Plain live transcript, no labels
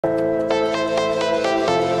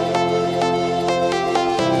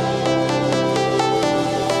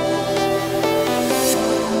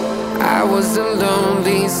was a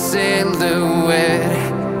lonely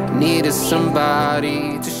silhouette, needed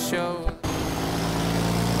somebody to show.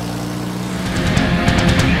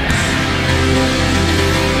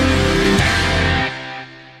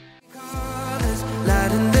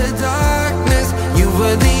 Light in the darkness, you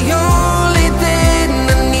were the only thing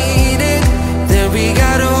I needed. Then we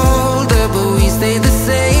got older, but we stayed the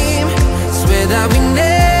same. Swear that we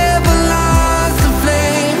never lost the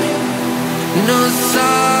flame. Nostalgia,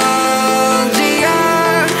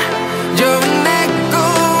 you're an echo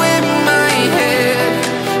in my head.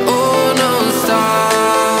 Oh, nostalgia,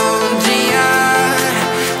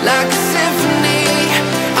 like a symphony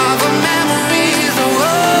of our memories. Oh,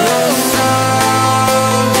 nostalgia,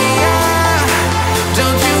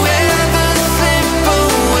 don't you ever slip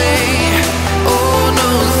away. Oh,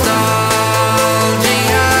 nostalgia,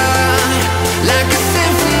 like a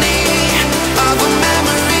symphony of our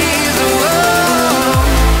memories. Oh,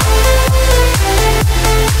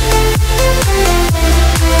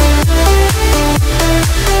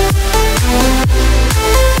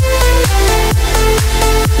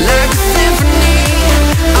 like a symphony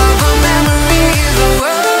of our memories.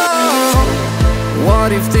 Oh, what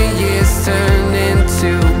if the years turn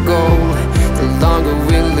into gold? The longer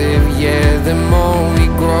we live, yeah, the more we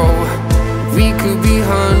grow. We could be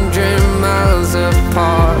 100 miles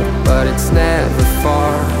apart, but it's never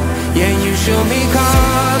far. Yeah, you show me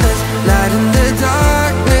colors, light in the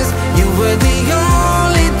darkness. You were the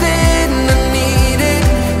only thing I needed.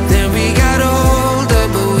 Then we got older,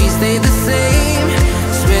 but we stayed the same.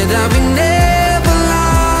 Swear that we never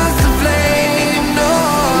lost the flame. No,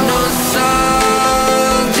 nostalgia,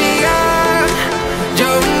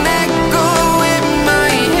 you're an echo in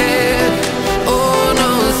my head. Oh,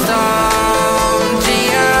 nostalgia,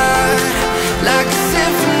 like a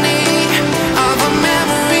symphony of our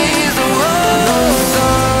memories. Oh, nostalgia,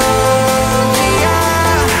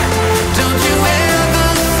 don't you ever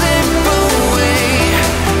slip away.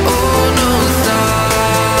 Oh, nostalgia,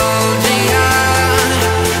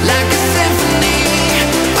 like a symphony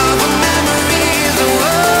of our memories. Oh,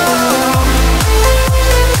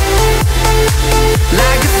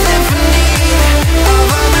 like a symphony of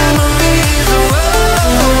our memories. Oh,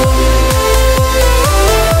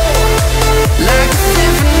 like a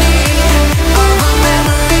symphony of our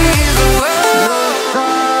memories. Oh,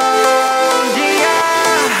 nostalgia,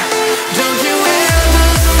 don't you ever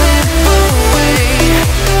slip away.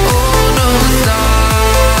 Oh, nostalgia,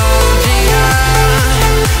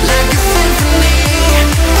 like a symphony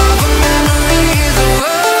of our memories.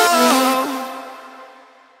 Oh,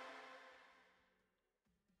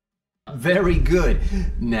 Very good.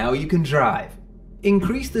 Now you can drive.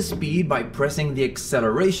 Increase the speed by pressing the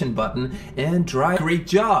acceleration button and drive. Great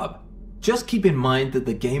job! Just keep in mind that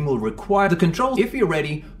the game will require the controls. If you're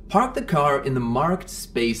ready, park the car in the marked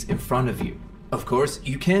space in front of you. Of course,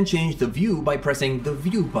 you can change the view by pressing the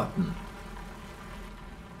view button.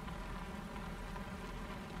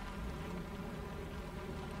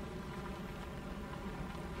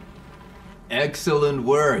 Excellent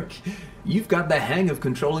work! You've got the hang of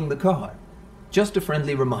controlling the car. Just a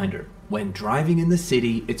friendly reminder, when driving in the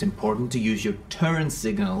city, it's important to use your turn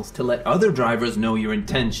signals to let other drivers know your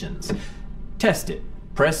intentions. Test it.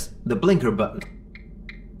 Press the blinker button.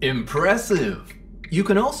 Impressive! You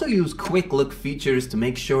can also use quick look features to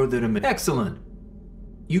make sure that excellent!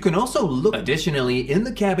 You can also look. Additionally, in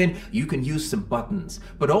the cabin, you can use some buttons,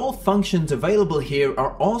 but all functions available here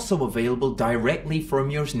are also available directly from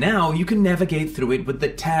yours. Now you can navigate through it with the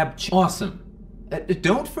tab. Awesome.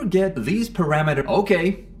 Don't forget these parameters.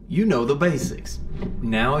 Okay, you know the basics.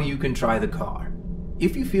 Now you can try the car.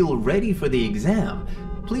 If you feel ready for the exam,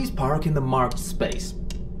 please park in the marked space.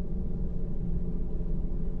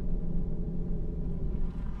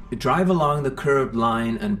 Drive along the curved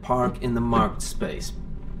line and park in the marked space.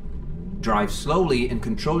 Drive slowly and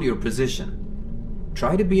control your position.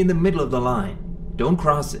 Try to be in the middle of the line. Don't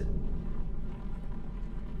cross it.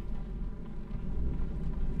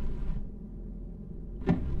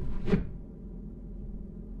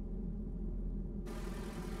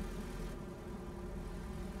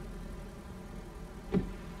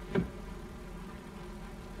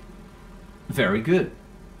 Very good.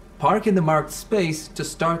 Park in the marked space to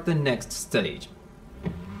start the next stage.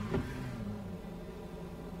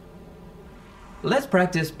 Let's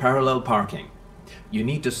practice parallel parking. You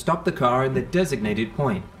need to stop the car in the designated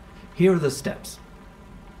point. Here are the steps.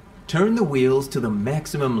 Turn the wheels to the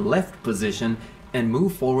maximum left position and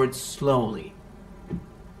move forward slowly.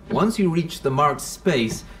 Once you reach the marked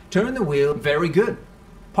space, turn the wheel. Very good.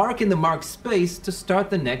 Park in the marked space to start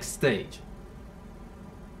the next stage.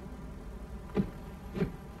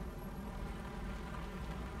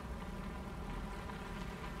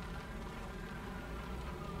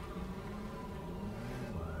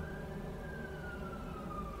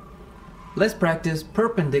 Let's practice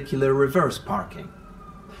perpendicular reverse parking.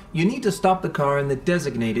 You need to stop the car in the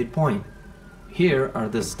designated point. Here are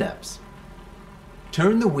the steps.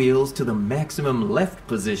 Turn the wheels to the maximum left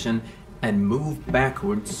position and move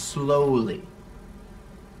backwards slowly.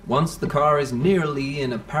 Once the car is nearly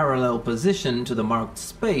in a parallel position to the marked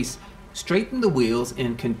space, straighten the wheels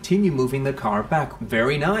and continue moving the car back.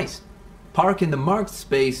 Very nice. Park in the marked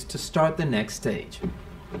space to start the next stage.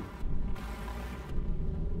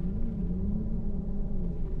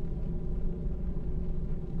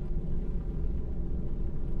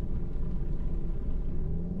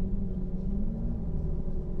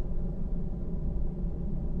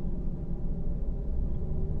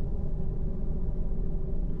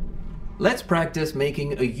 Let's practice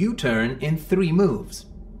making a U-turn in 3 moves.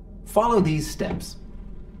 Follow these steps.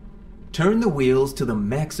 Turn the wheels to the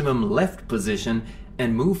maximum left position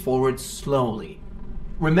and move forward slowly.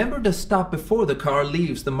 Remember to stop before the car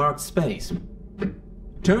leaves the marked space.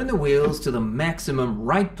 Turn the wheels to the maximum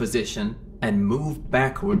right position and move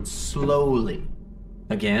backward slowly.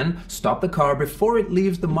 Again, stop the car before it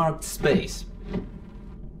leaves the marked space.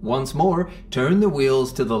 Once more, turn the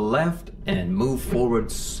wheels to the left and move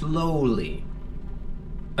forward slowly.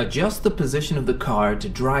 Adjust the position of the car to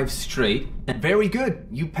drive straight, and very good,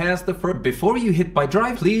 you passed the first. Before you hit by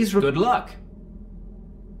drive, please, good luck.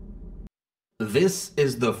 This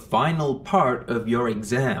is the final part of your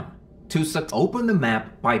exam. To open the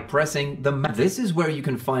map by pressing the map. This is where you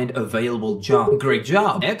can find available jobs. Great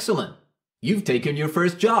job, excellent. You've taken your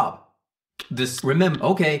first job. Remember,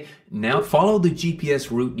 okay, now follow the GPS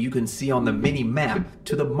route you can see on the mini map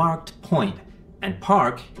to the marked point and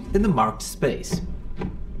park in the marked space.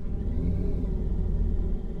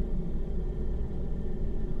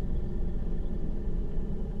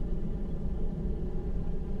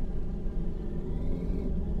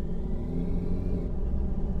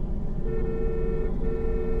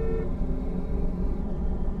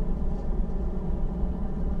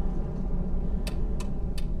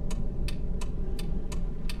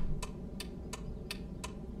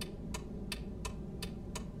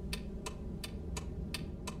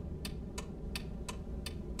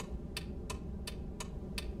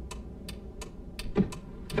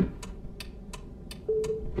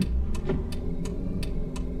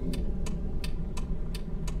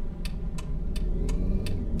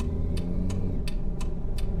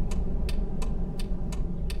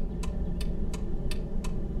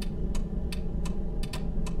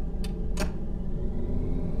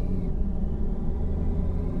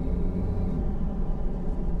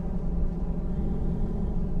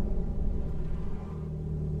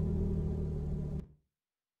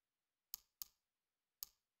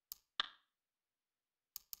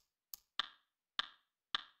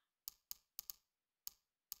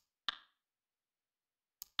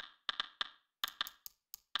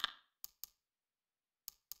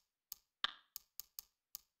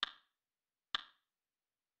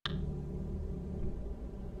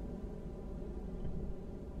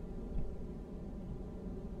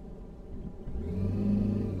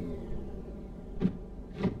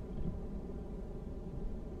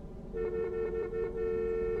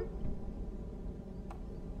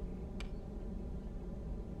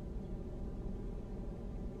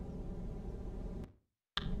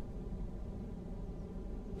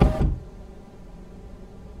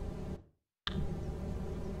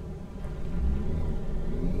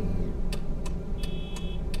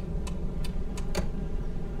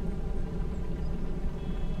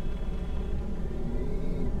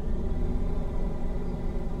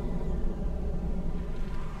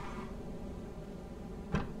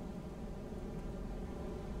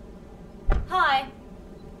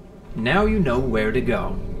 Now you know where to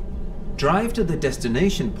go. Drive to the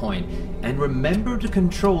destination point and remember to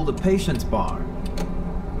control the patience bar.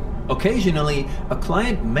 Occasionally, a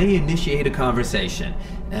client may initiate a conversation,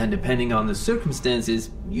 and depending on the circumstances,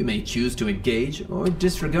 you may choose to engage or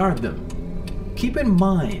disregard them. Keep in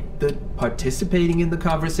mind that participating in the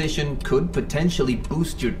conversation could potentially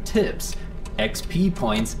boost your tips, XP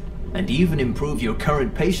points, and even improve your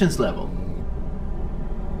current patience level.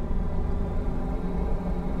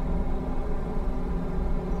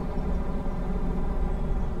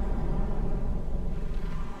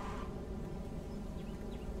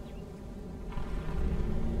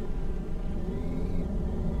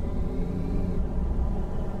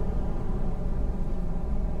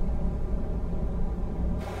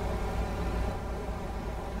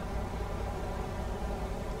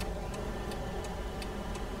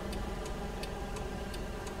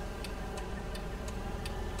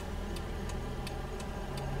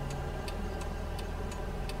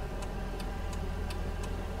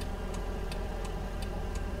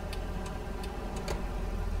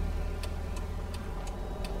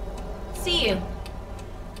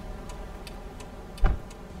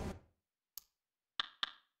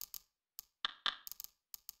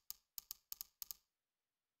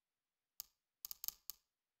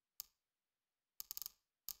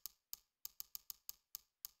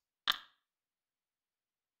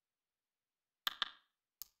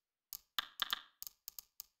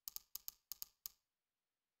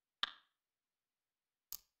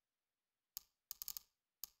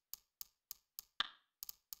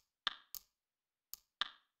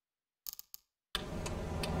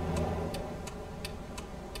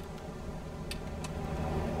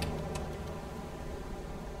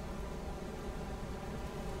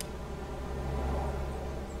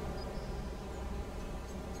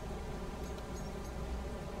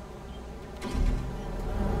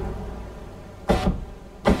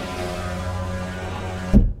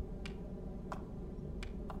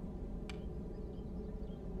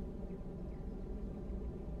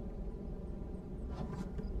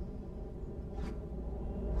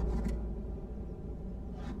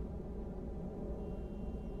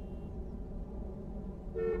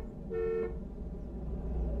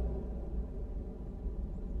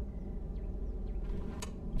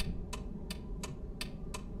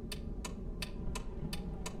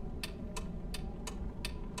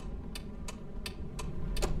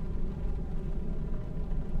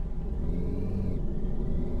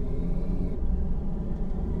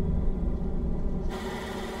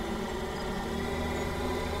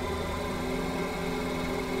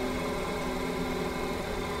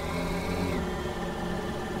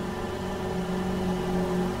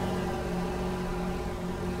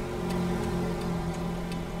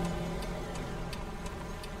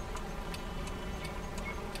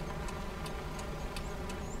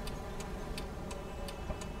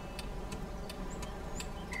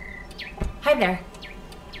 Hi there.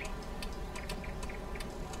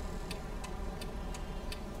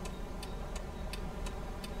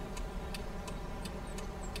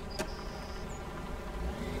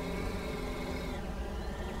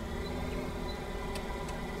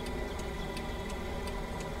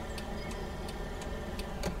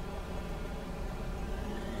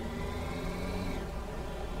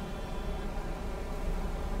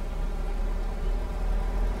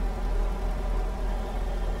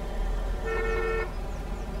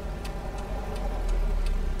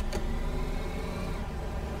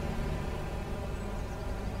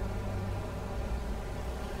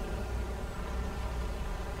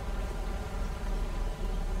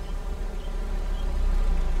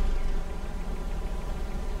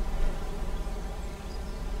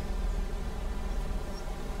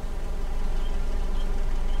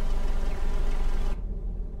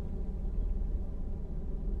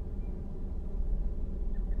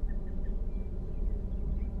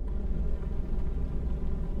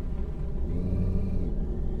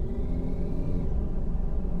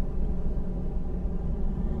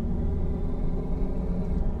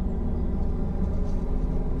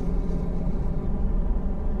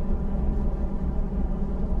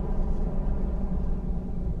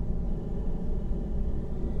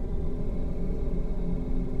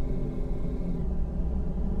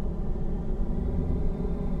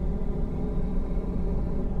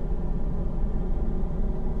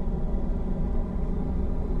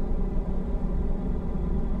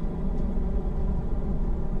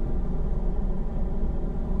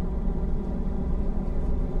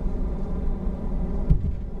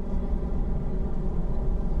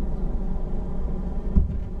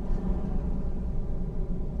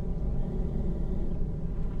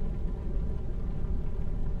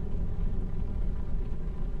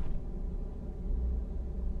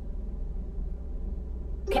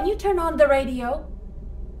 Can you turn on the radio?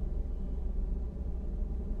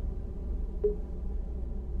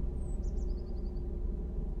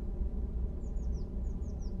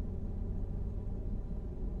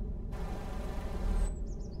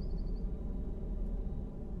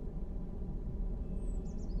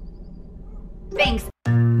 Thanks.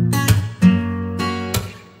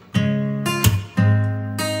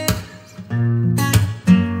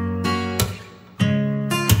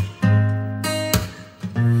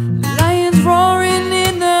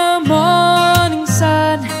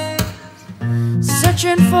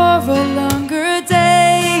 Searching for a longer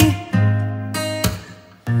day.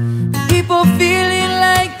 People feeling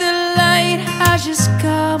like the light has just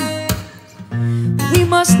come. We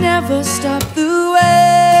must never stop the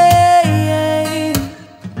way.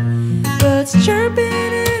 Birds chirping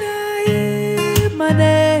and I hear my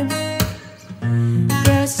name.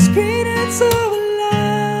 Grass is green and so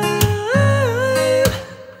alive.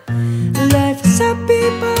 Life is happy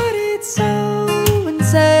but it's so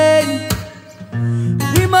insane.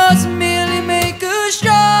 We must merely make a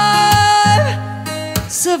strive.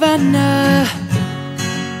 Savannah,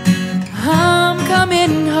 I'm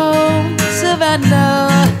coming home. Savannah,